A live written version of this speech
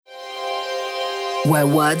Where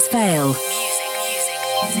words fail,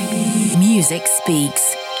 music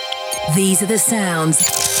speaks. These are the sounds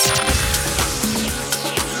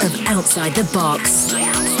of Outside the Box.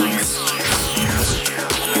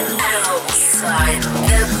 Outside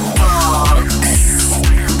the Box.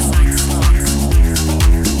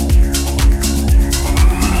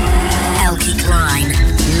 Elke Klein,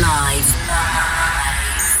 live.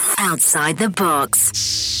 Outside the Box.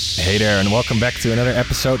 Hey there, and welcome back to another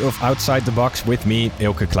episode of Outside the Box with me,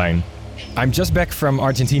 Elke Klein. I'm just back from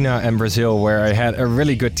Argentina and Brazil, where I had a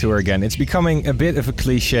really good tour again. It's becoming a bit of a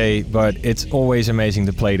cliche, but it's always amazing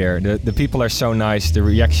to play there. The people are so nice, the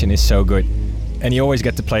reaction is so good, and you always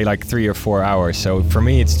get to play like 3 or 4 hours. So for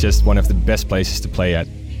me, it's just one of the best places to play at.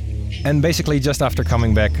 And basically, just after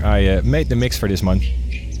coming back, I made the mix for this month.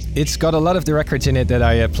 It's got a lot of the records in it that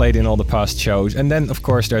I played in all the past shows, and then of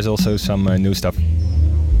course there's also some new stuff.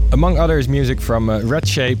 Among others, music from Red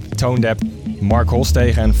Shape, Tone Deaf, Mark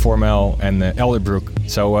Holstegen and Formel and Elderbrook.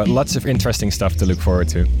 So lots of interesting stuff to look forward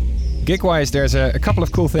to. Gig-wise, there's a couple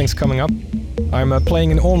of cool things coming up. I'm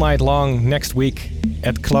playing an all night long next week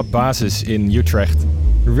at Club Basis in Utrecht.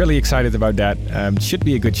 Really excited about that. Should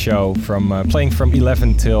be a good show, from playing from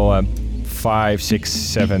 11 till 5, 6,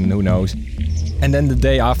 7, who knows. And then the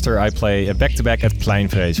day after, I play a back-to-back at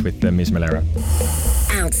Kleinvrees with Miss Malera.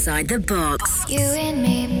 Outside the Box. You and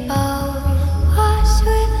me both, washed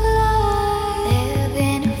with love, live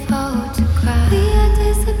in a photograph. We are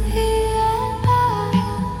disappearing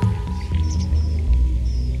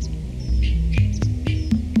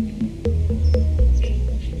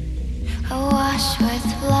awash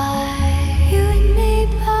with blood. You and me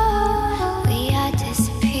both, we are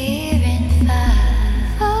disappearing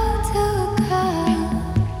fast. Photograph.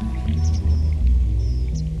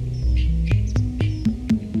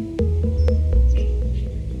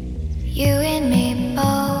 You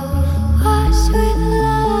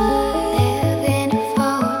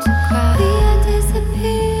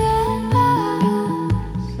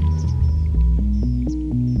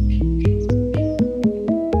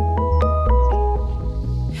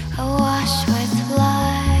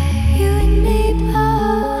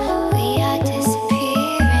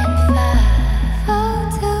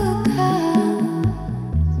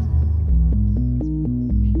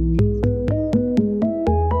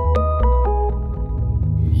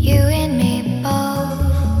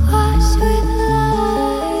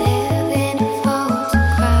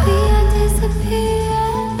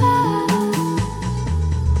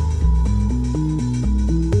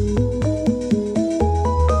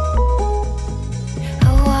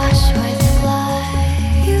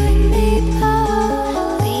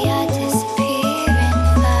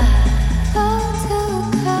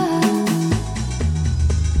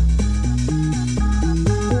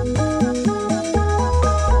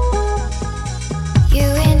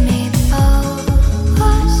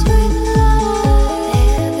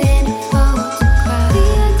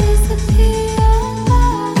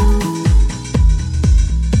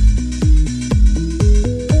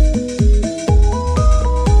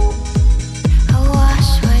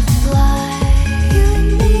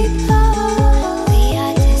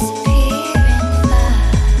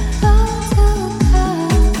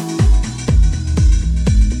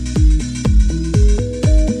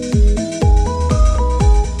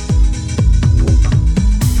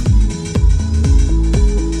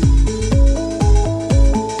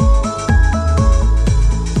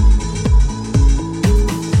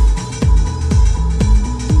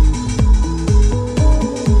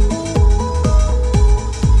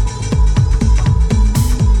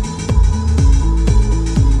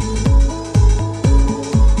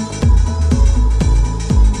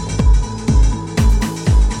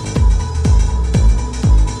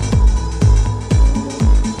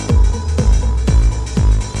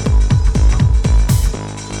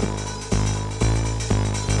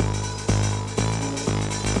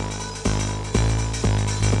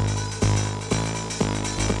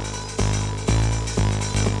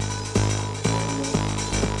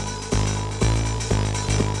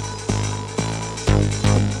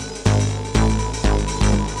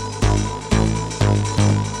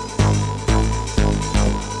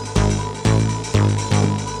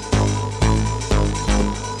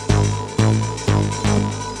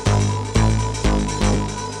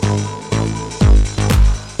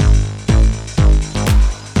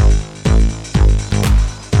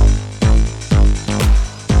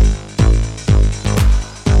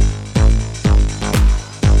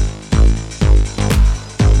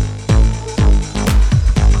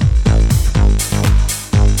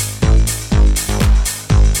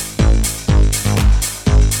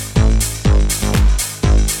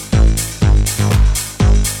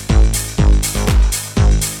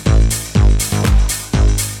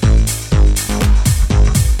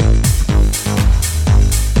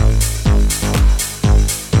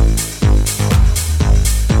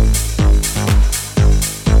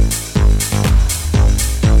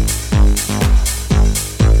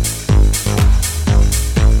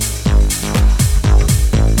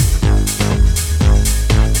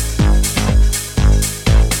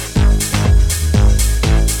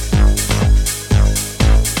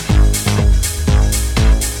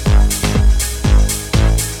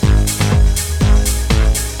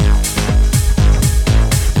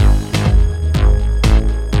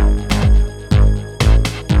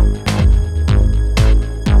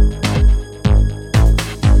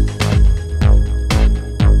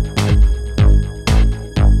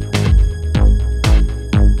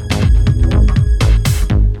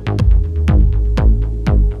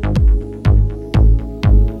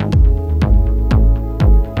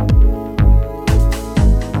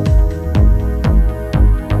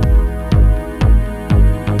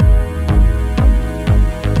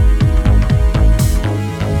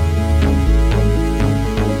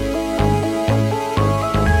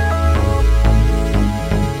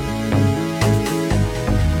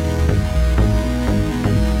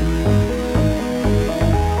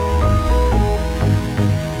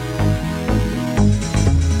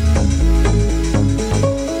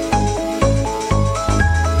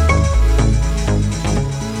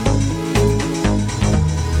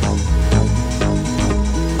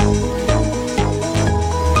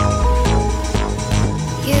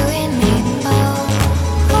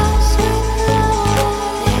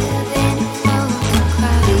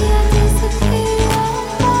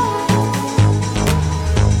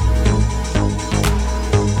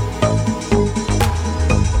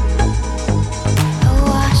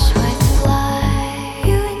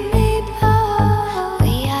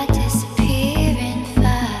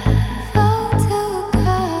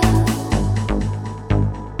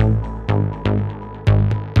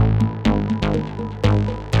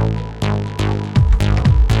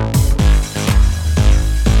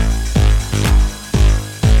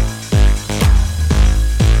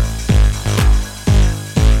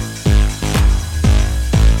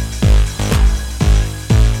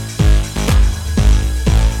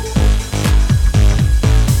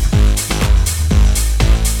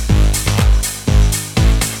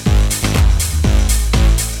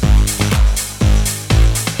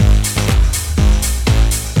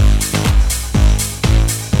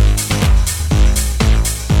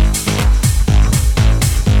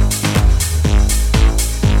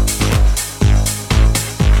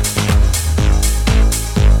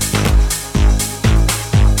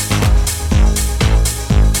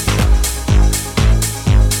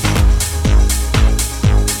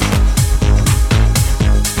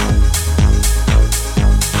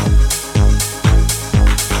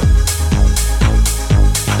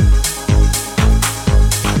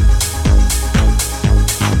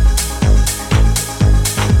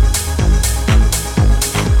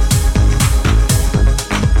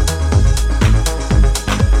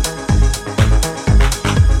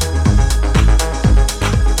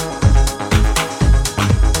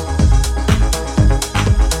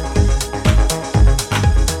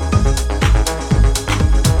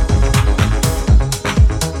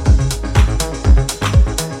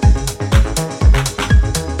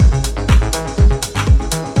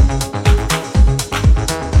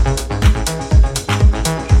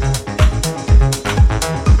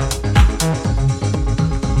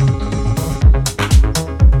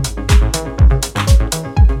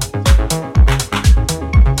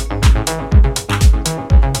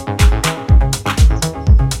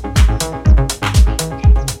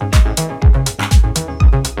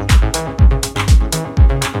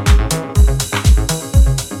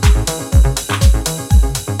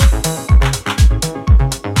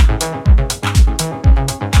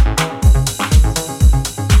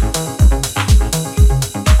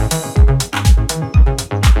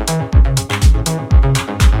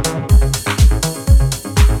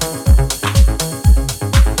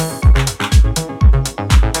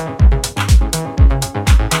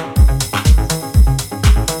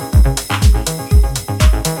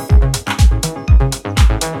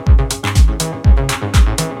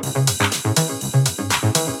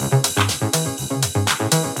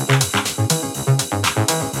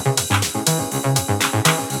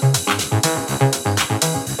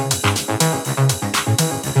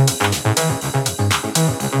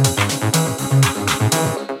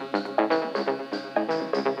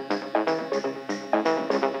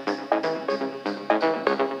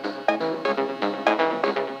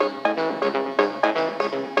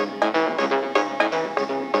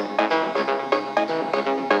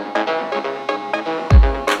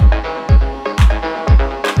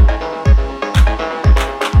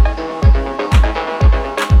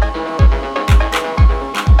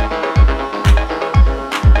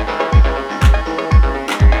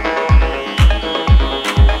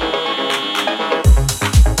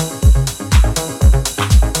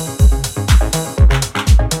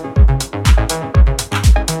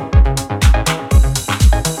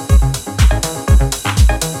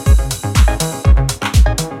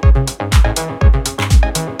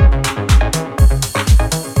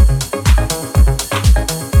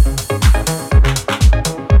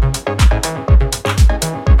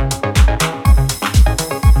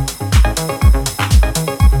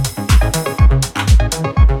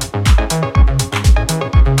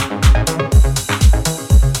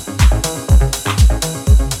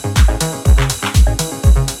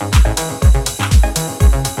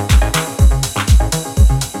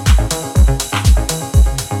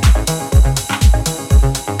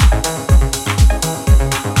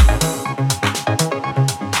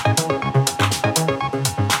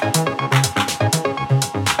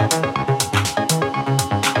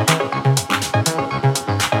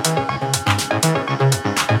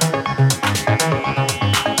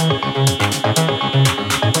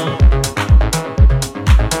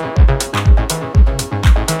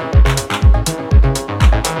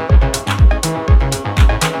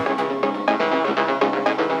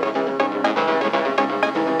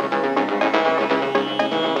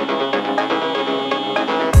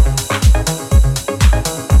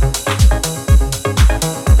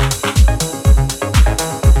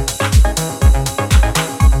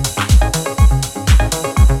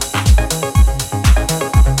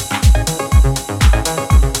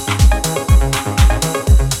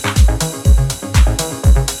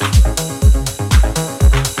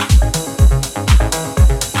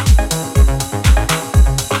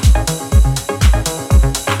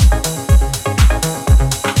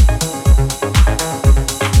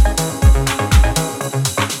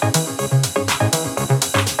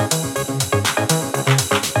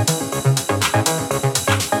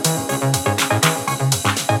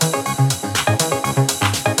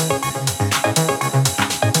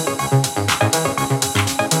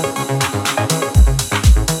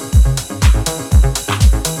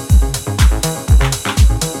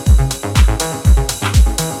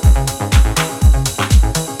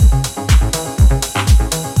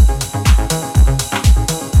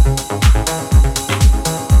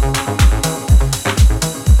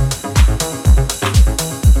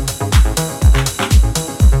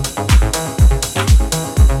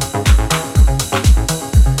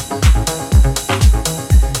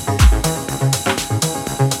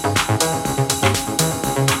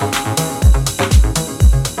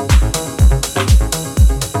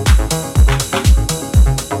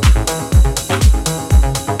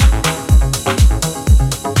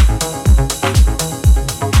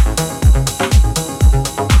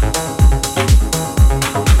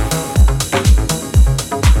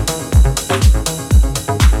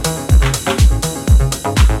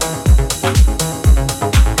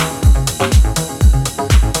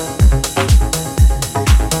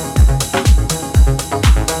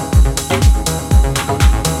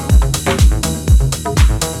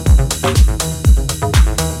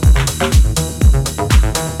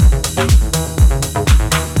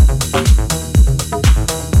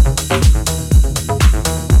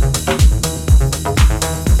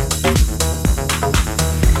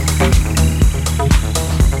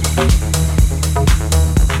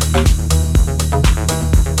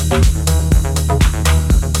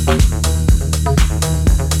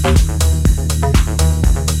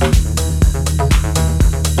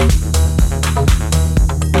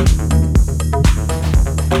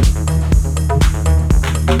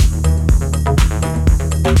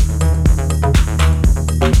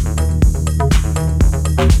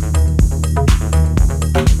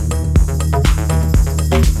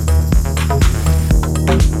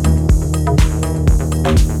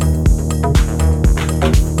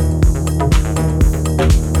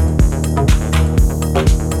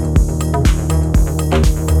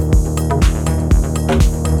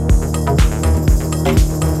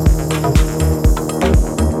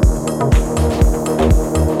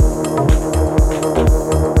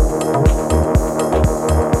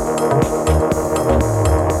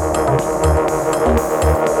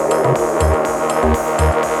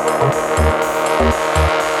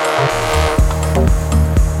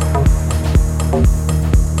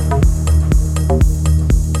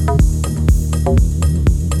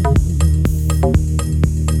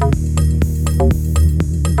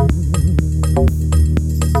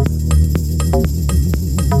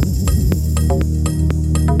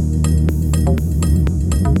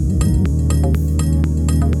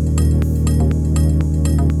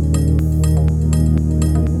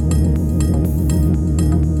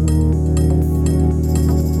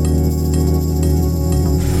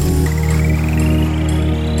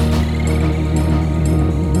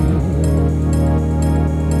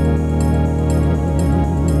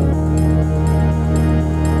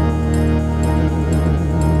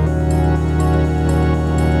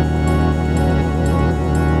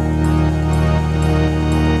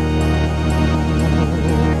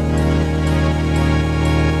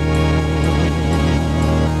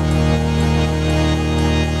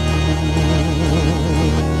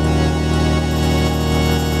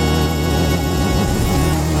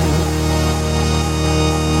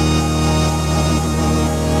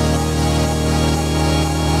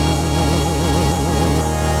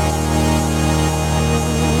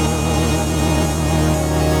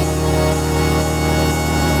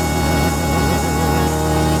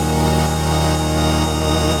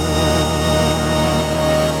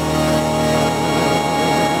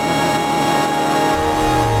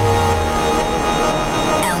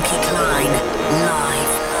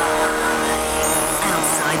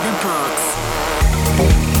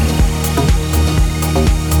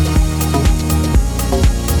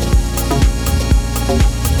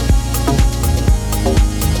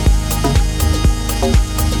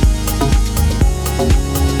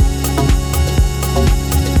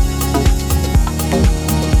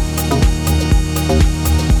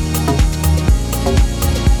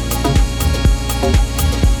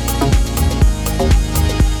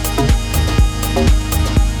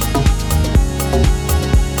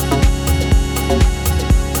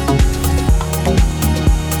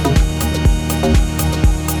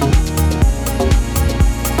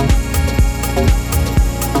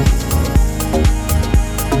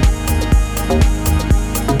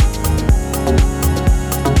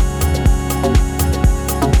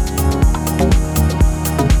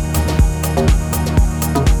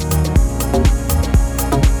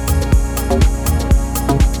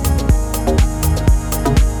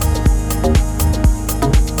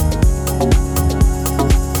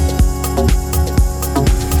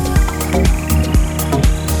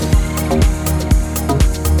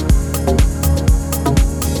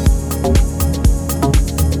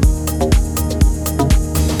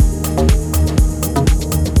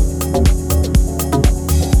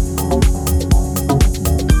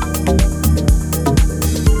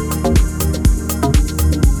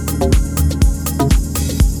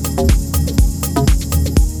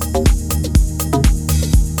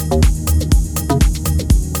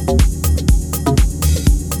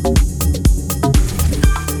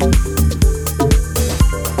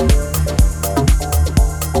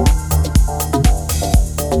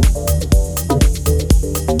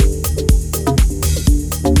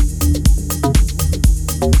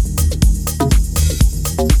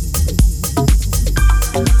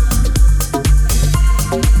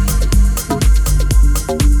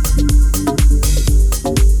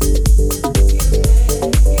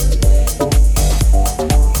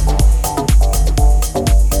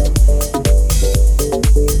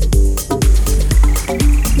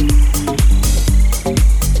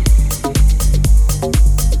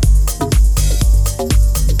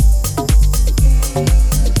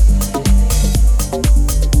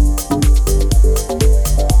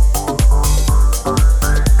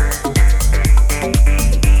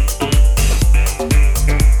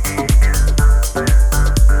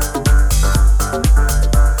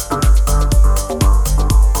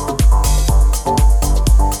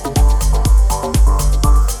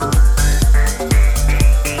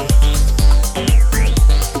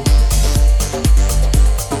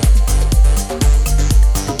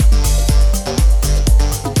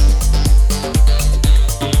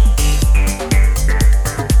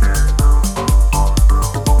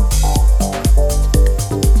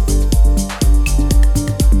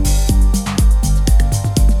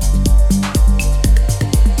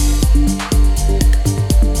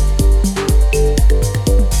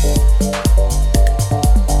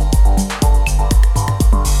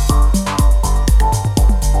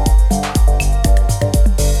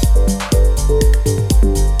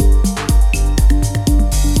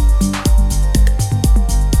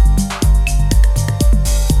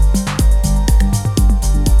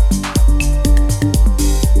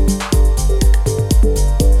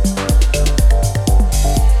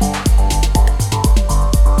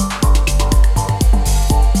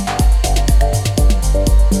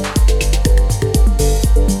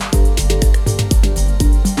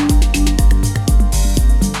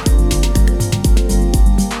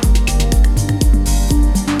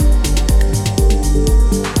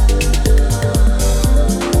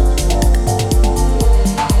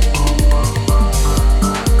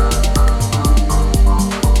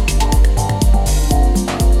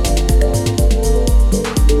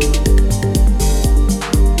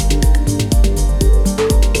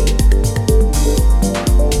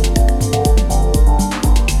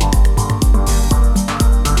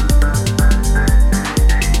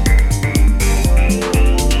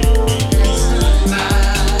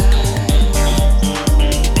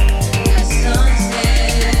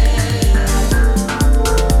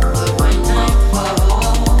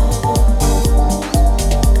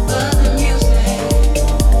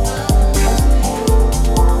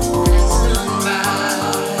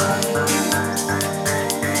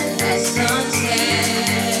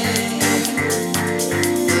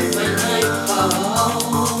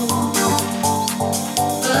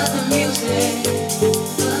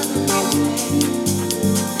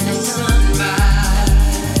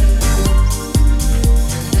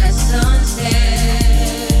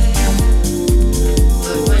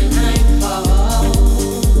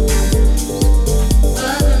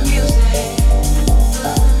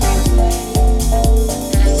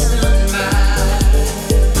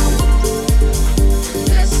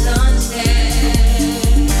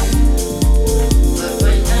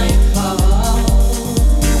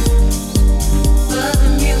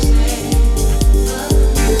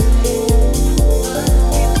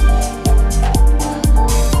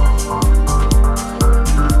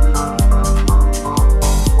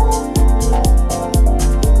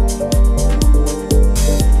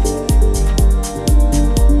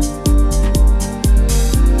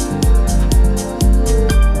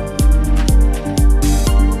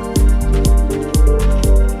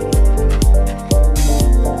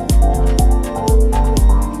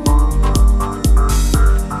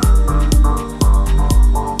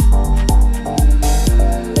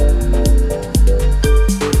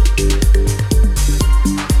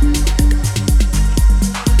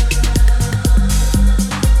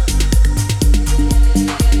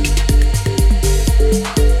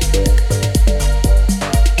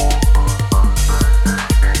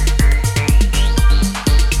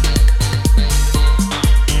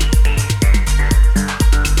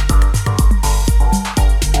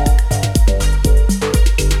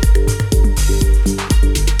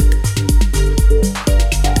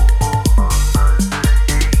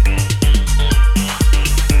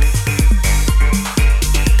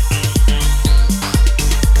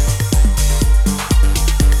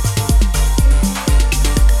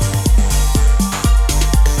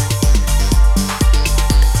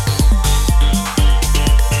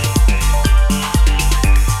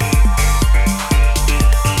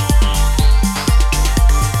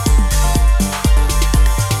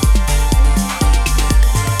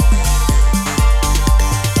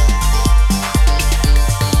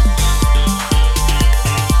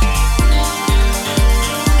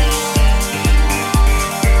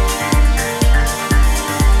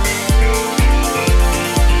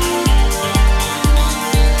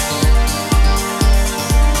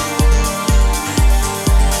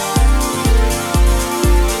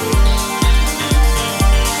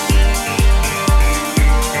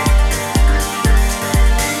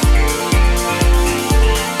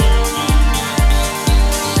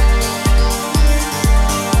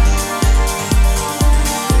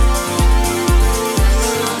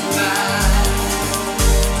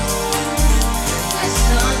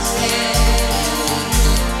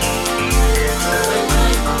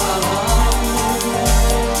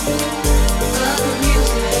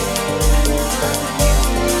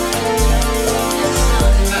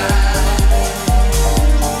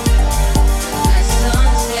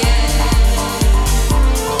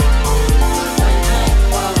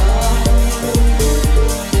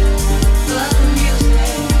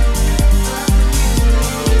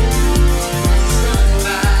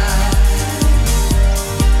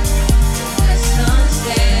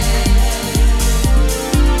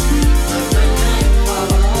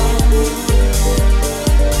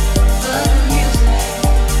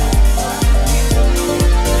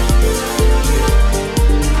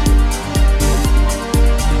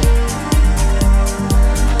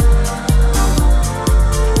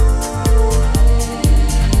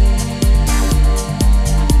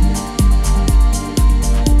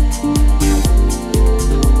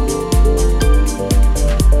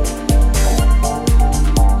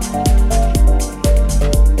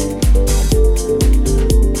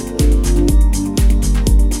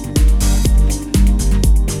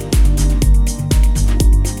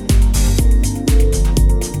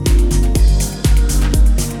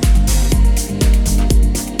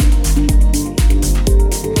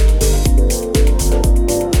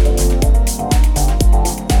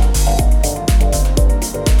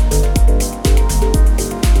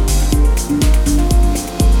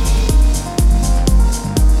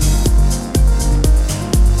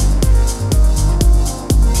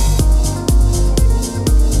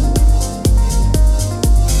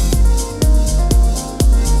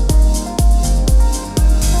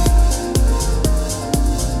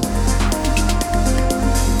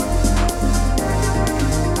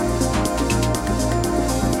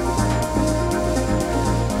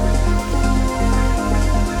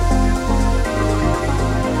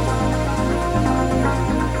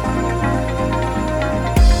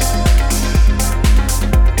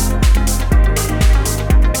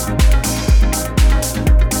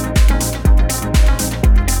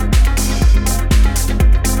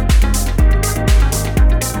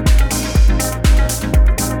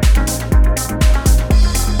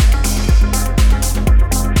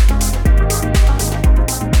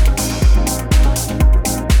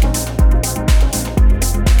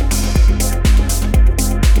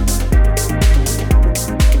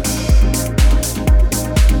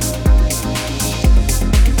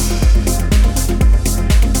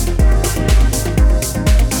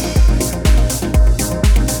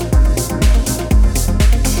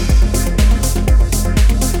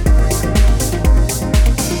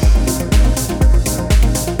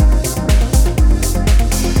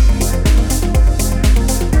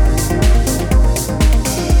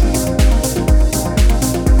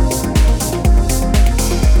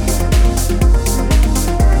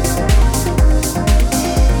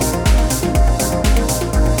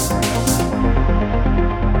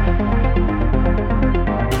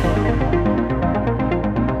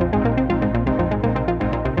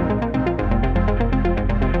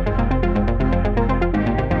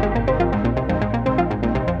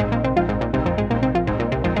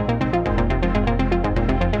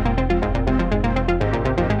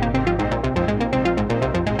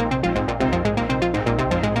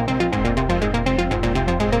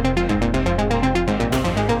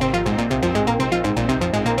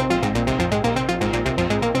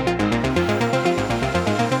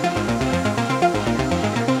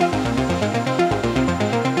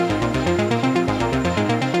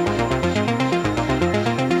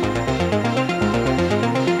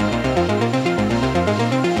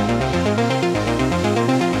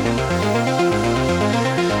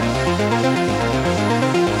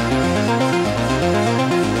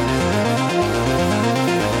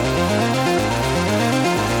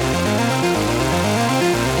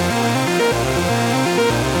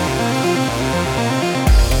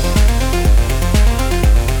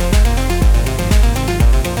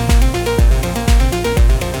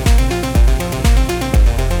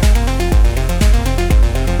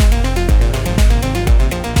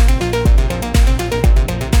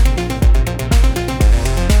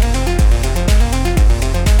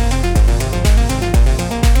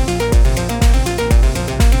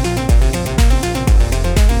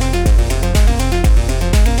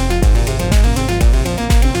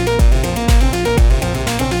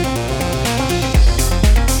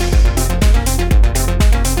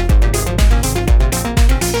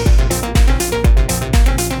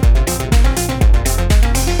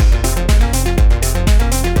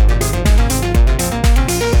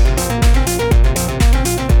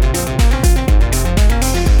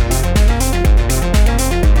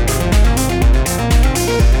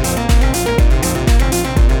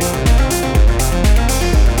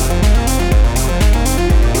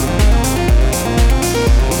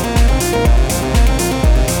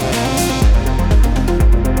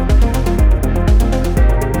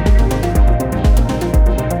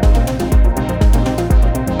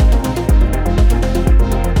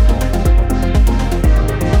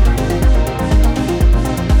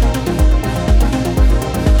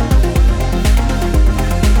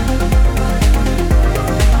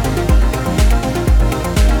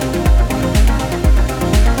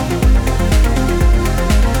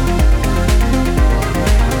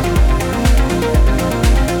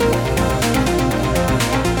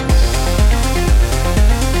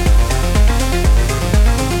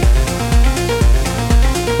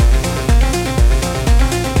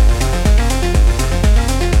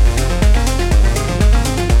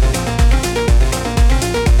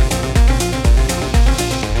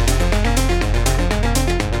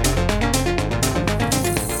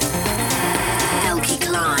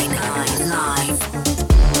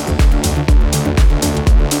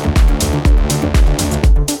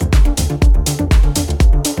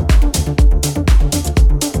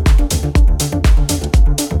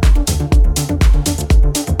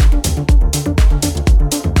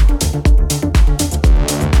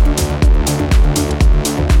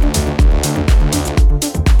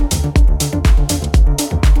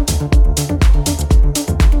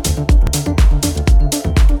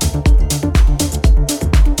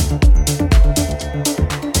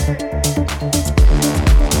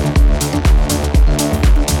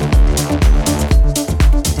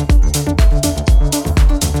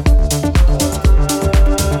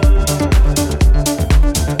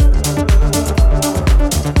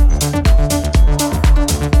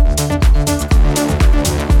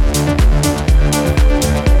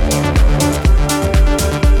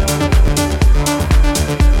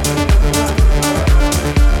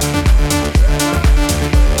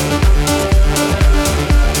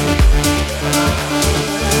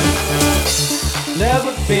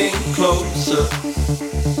been closer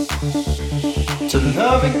to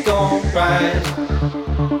loving gone right,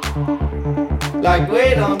 like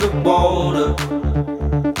weight underwater.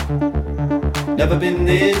 Never been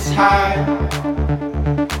this high,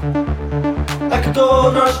 like a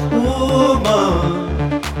gold rush woman,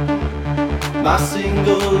 my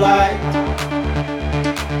single light.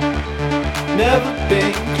 Never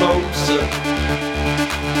been closer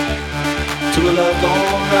to a love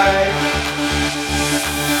gone right.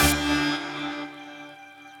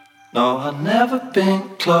 No, I've never been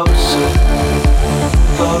closer,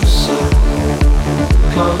 closer,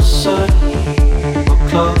 closer, or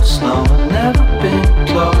close. No, I've never been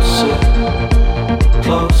closer,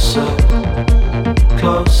 closer,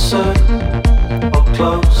 closer, or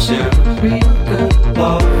close. You're a real good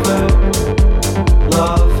lover,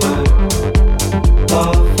 lover,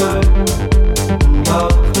 lover,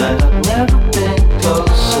 love. That I've never been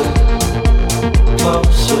closer,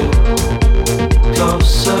 closer,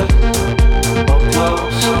 closer, or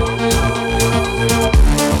closer.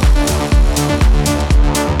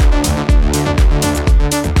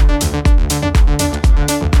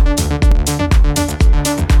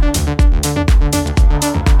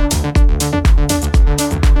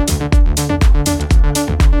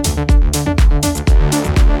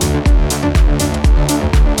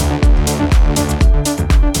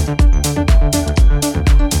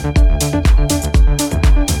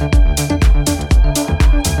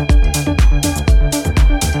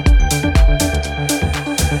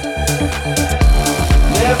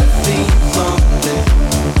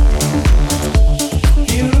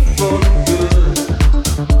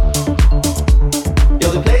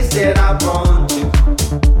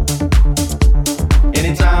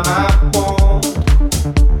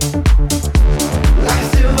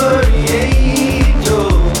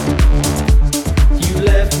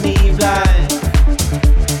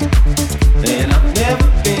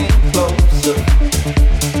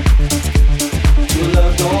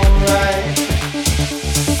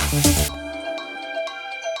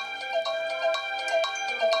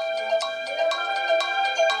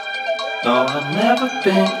 No, I've never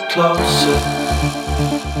been closer,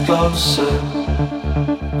 closer,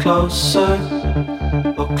 closer,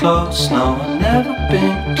 or close. No, I've never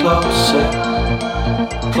been closer,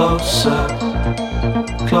 closer,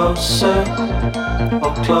 closer,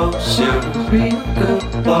 or close. You're a real good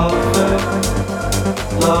lover,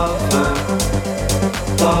 lover,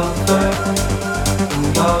 lover, and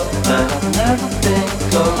love. That I've never been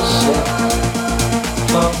closer,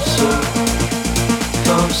 closer,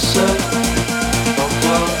 closer, or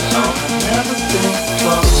close. No, I've never been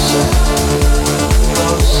closer,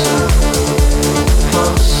 closer,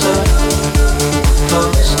 closer,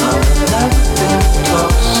 close. No, I've never been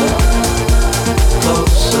closer,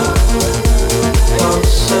 closer,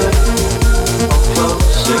 closer, or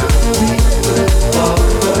closer.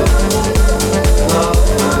 Lover,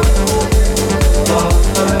 lover,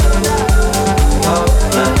 lover, love.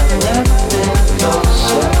 I've never been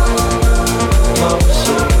closer,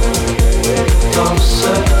 closer,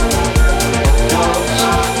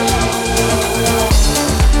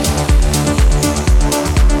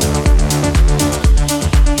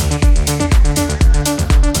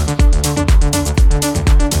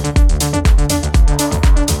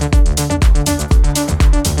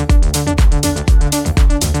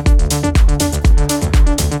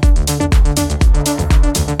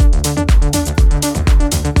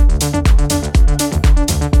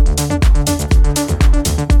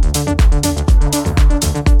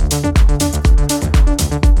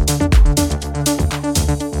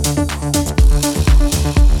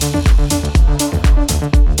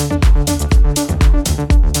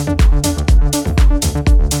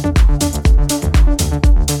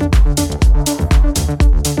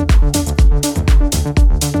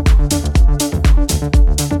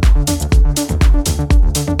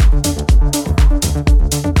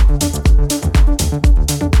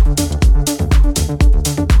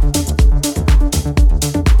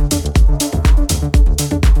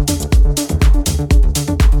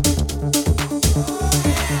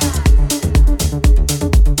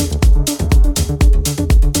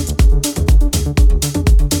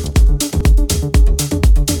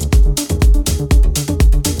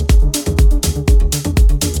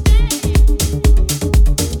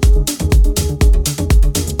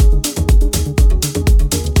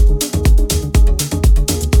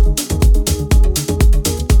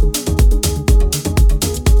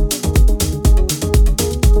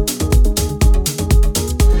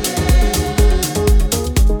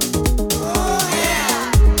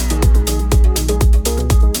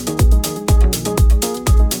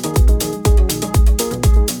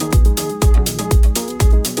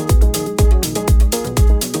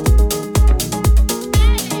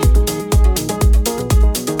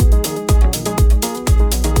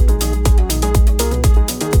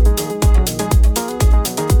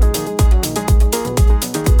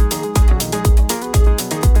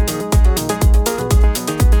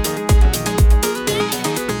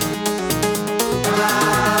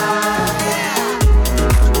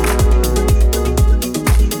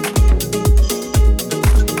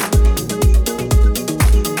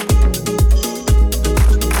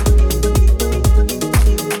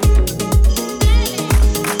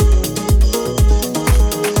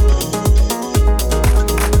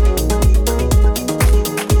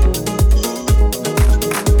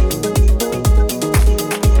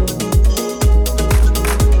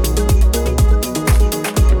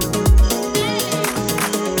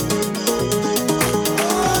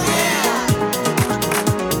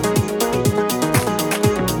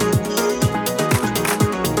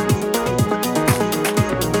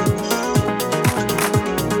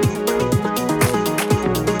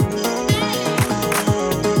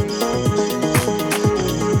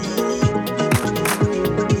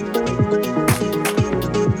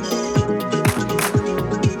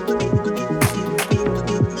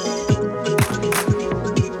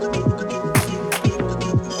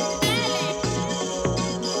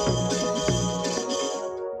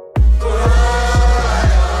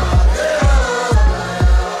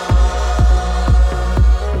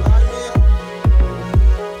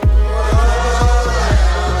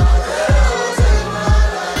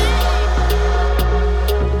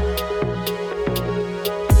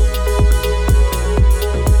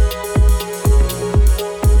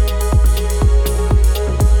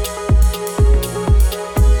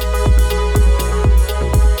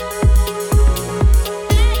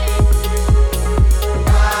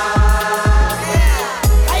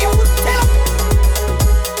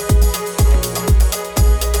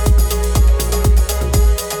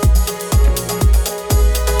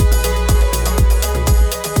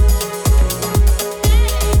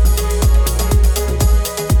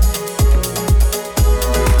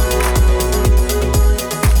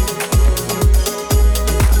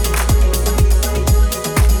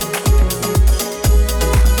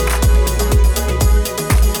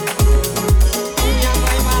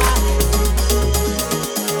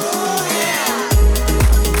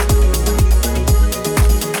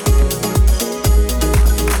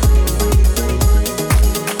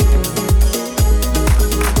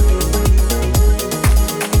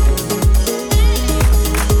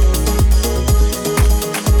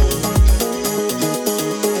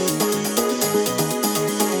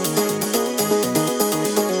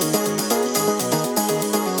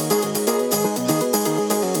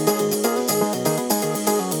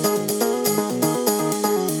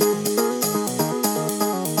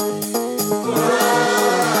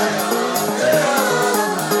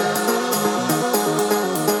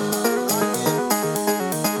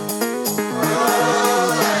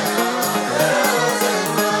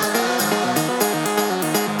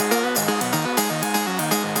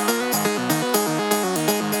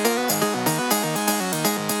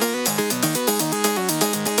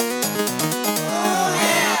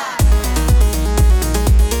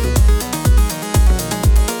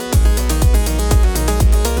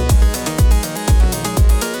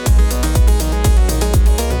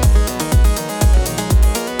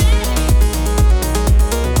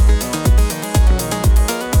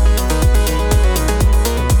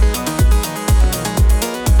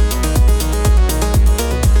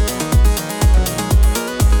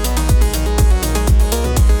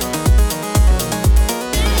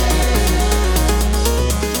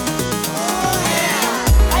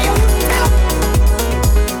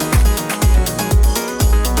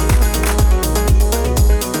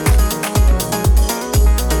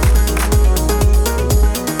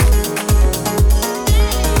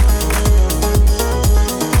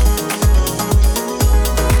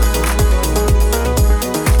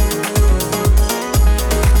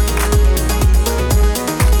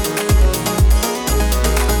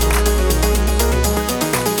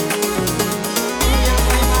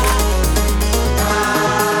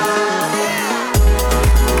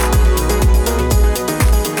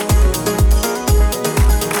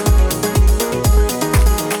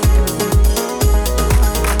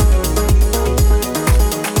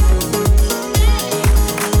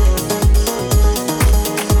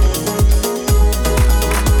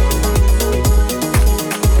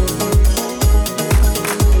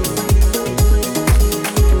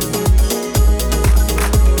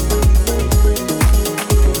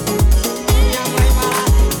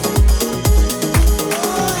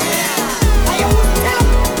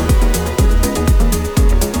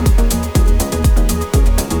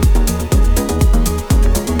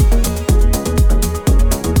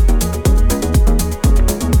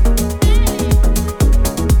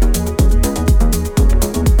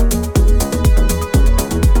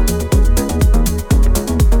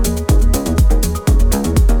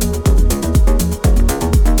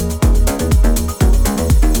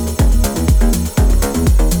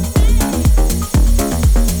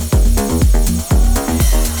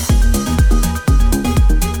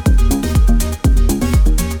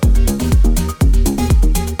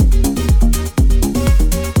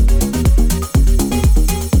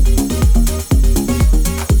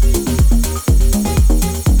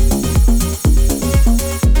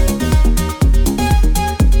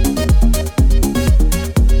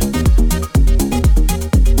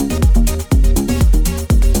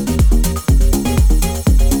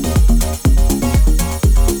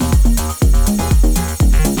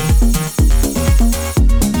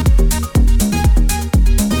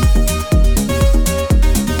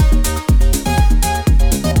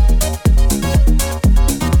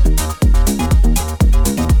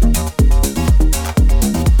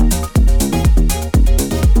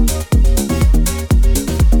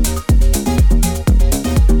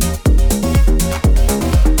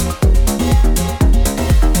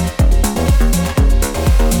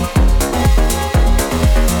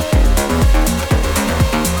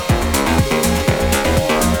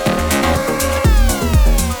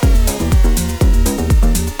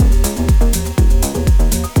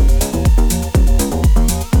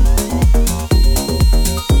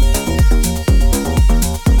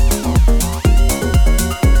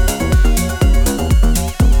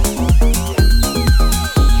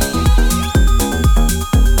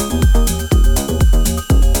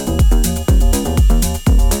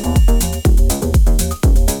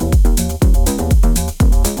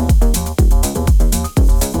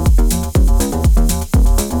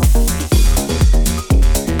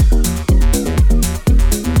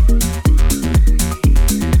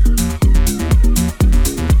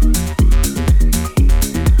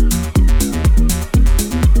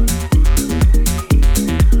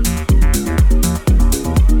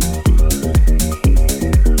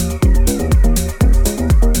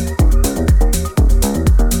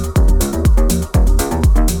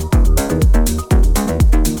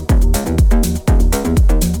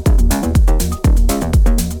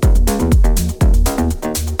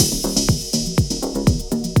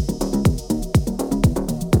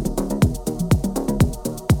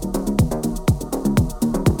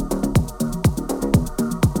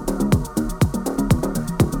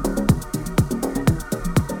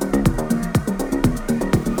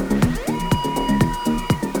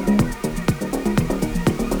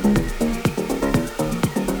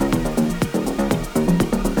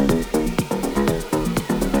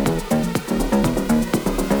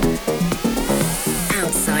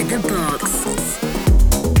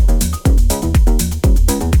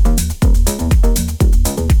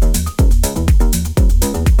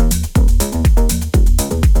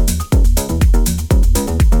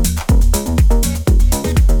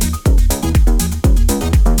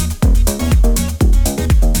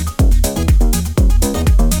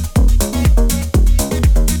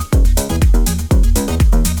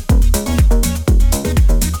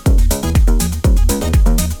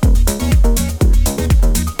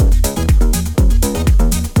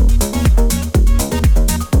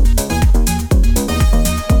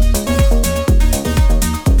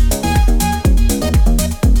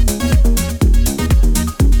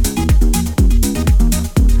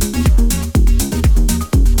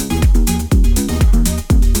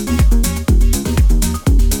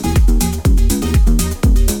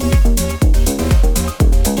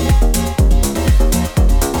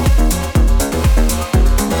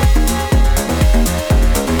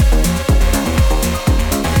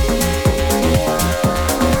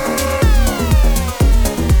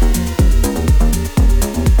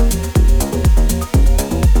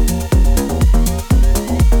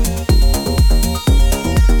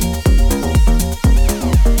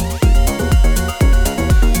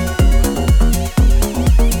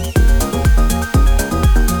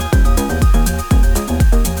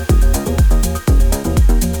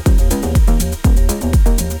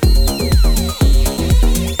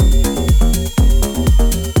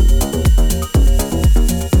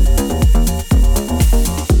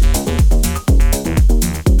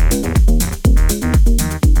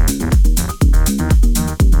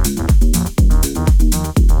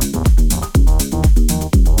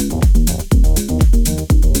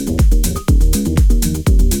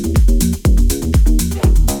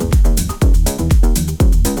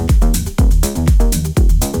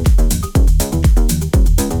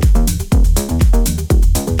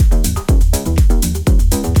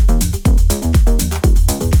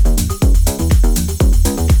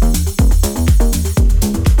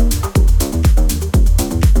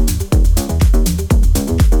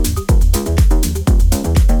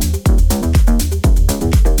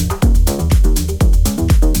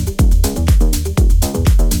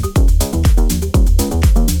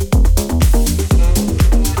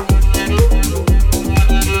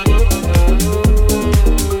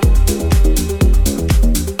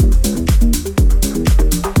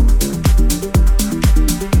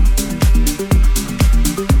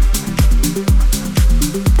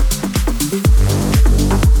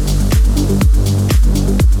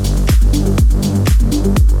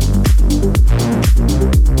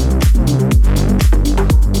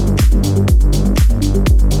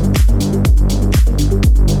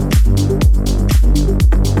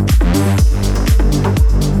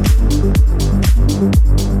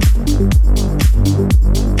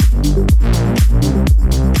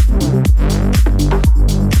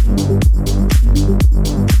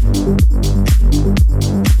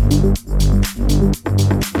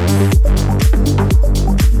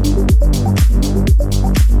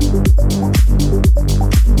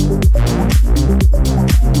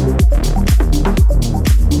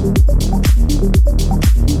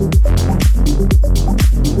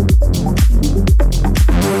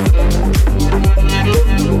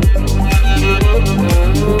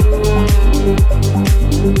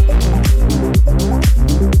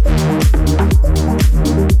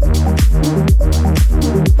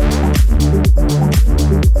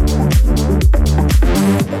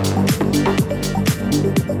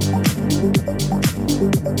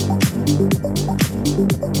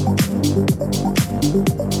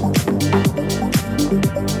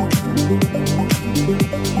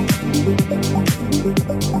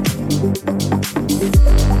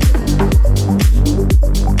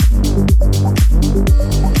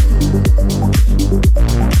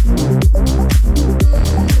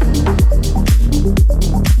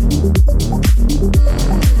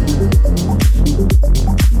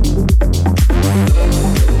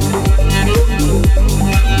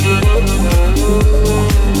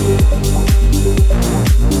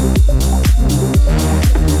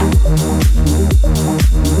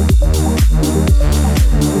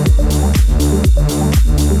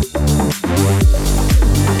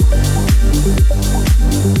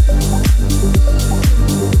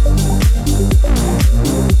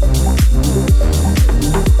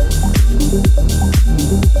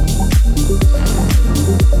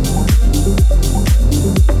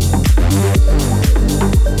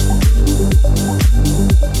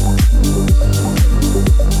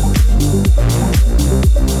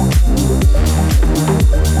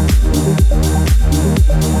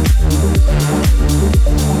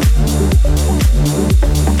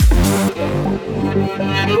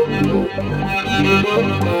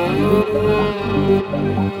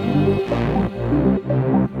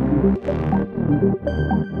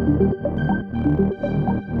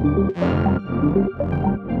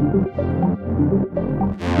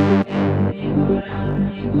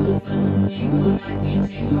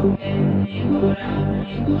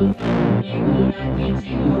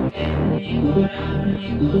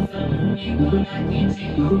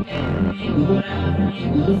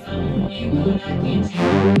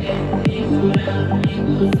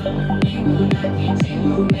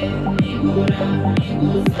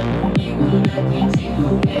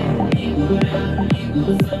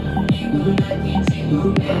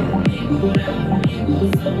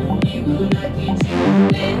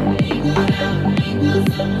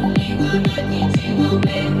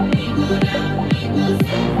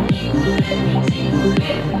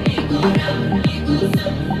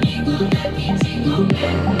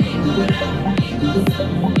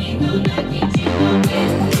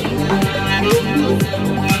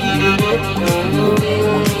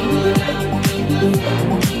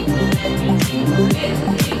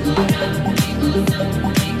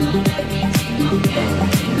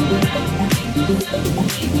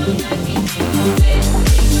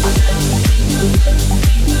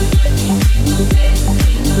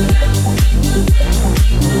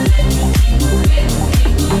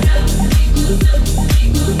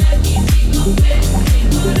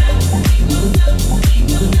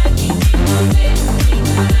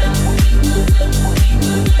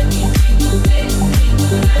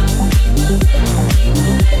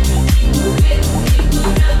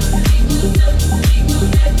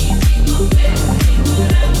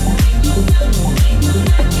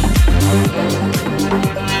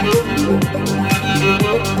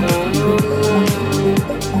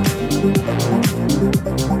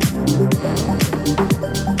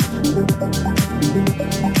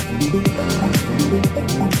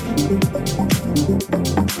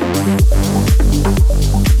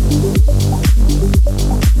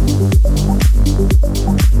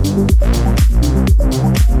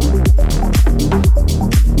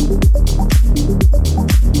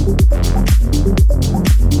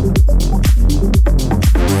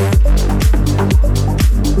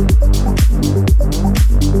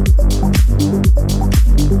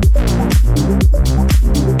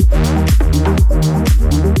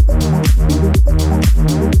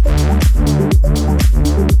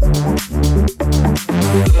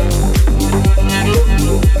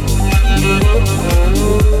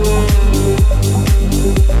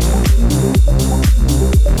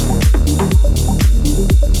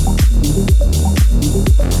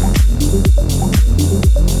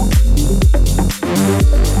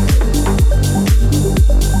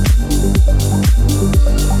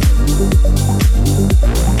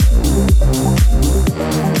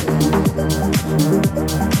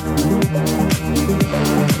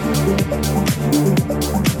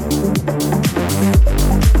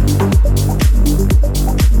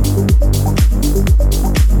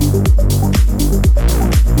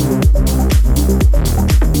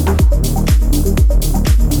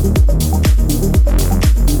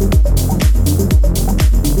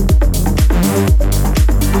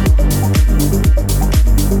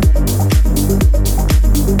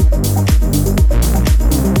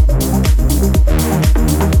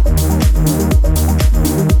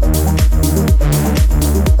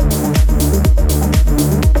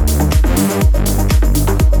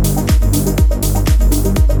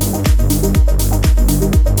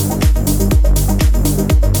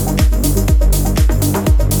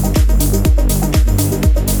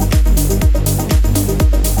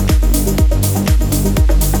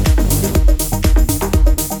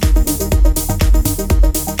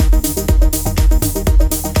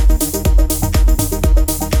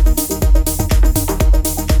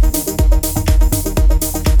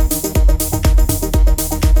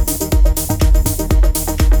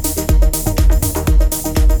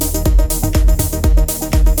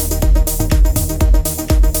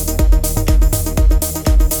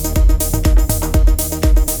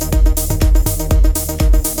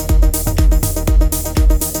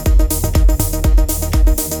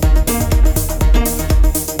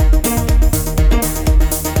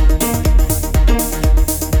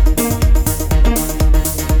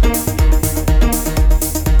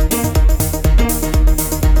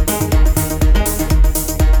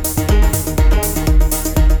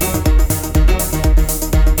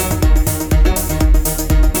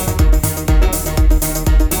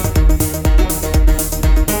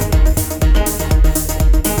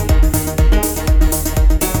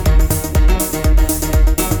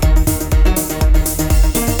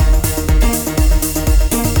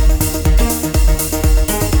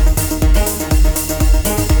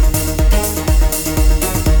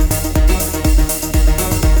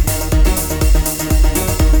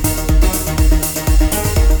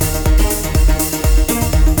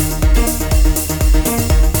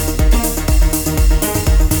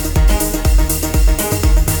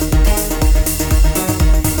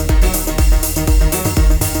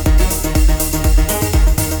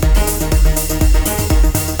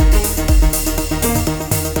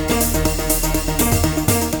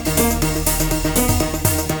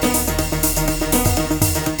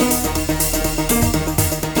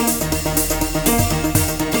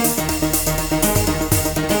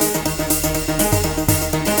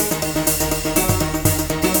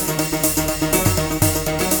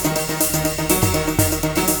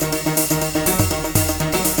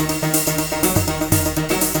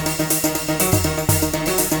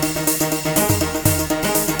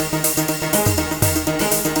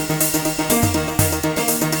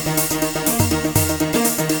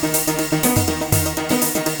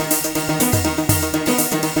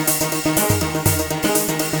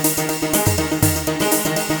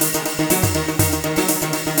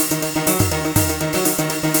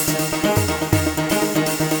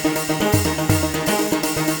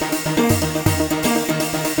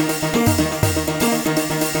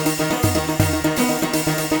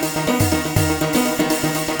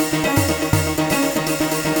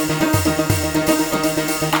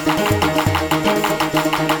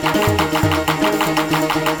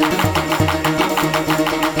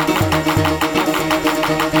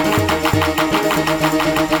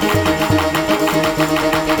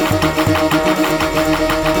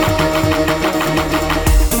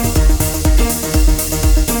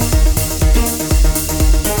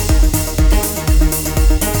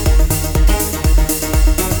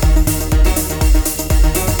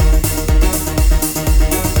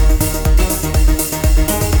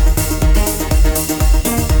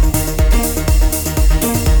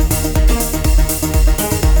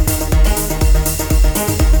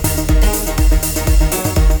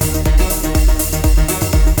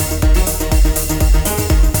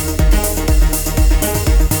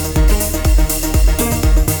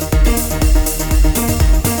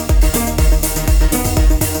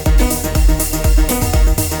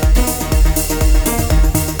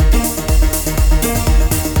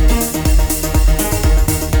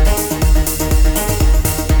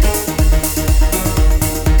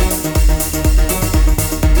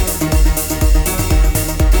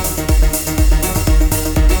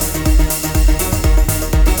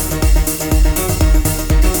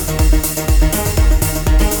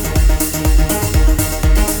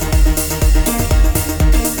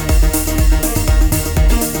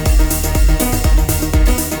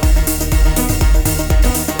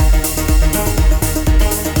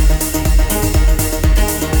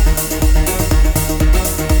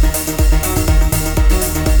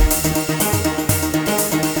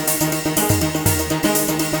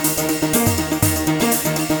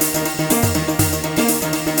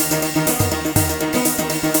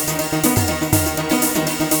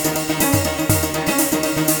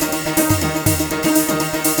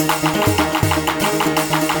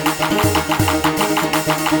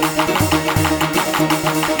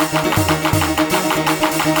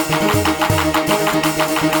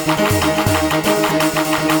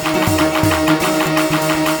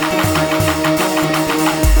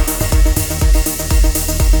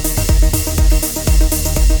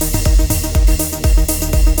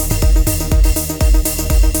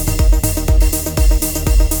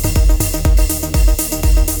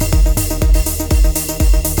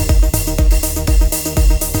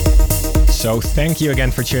 So thank you again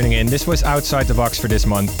for tuning in. This was Outside the Box for this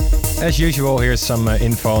month. As usual, here's some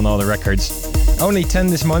info on all the records. Only 10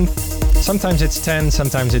 this month. Sometimes it's 10,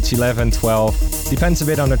 sometimes it's 11, 12. Depends a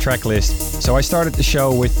bit on the track list. So I started the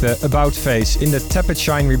show with About Face in the Tepid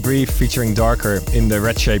Shine Rebrief featuring Darker in the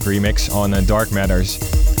Red Shape remix on Dark Matters.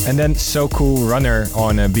 And then So Cool Runner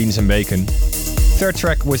on Beans and Bacon. Third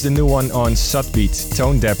track was the new one on Sudbeat,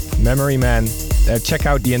 Tone Depth, Memory Man. Check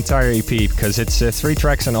out the entire EP because it's 3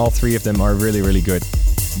 tracks and all 3 of them are really, really good.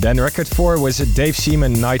 Then record 4 was Dave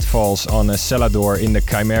Seaman Nightfalls on Celador in the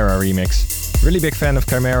Chimera remix. Really big fan of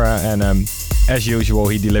Chimera and as usual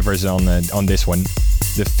he delivers on this one.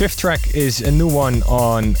 The 5th track is a new one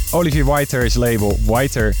on Olivier Whiter's label,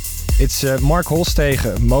 Whiter. It's Mark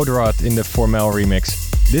Holstegen Moderat in the Formel remix.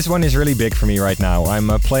 This one is really big for me right now. I'm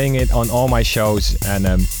playing it on all my shows and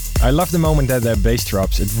I love the moment that the bass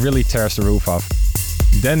drops. It really tears the roof off.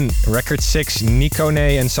 Then record 6,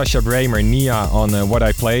 Nikone and Sasha Bramer, Nia on What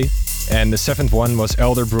I Play. And the 7th one was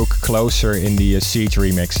Elderbrook Closer in the Siege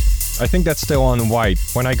remix. I think that's still on White.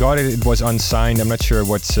 When I got it, it was unsigned. I'm not sure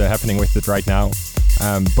what's happening with it right now.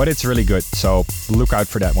 But it's really good, so look out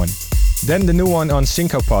for that one. Then the new one on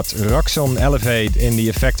Syncopod, Roxon Elevate in the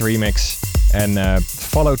Effect remix. And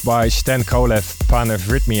followed by Stan Kolev,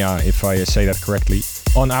 Panevrythmia, if I say that correctly,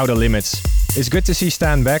 on Outer Limits. It's good to see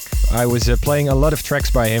Stan back. I was playing a lot of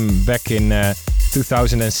tracks by him back in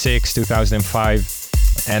 2006, 2005.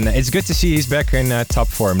 And it's good to see he's back in top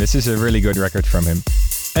form. This is a really good record from him.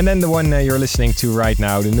 And then the one you're listening to right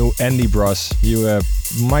now, the new Andy Bros. You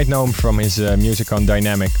might know him from his music on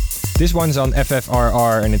Dynamic. This one's on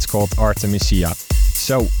FFRR and it's called Artemisia.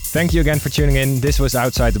 So, thank you again for tuning in. This was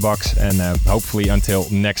Outside the Box and hopefully until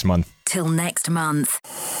next month. Till next month.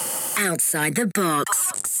 Outside the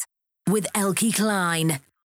Box with Elke Klein.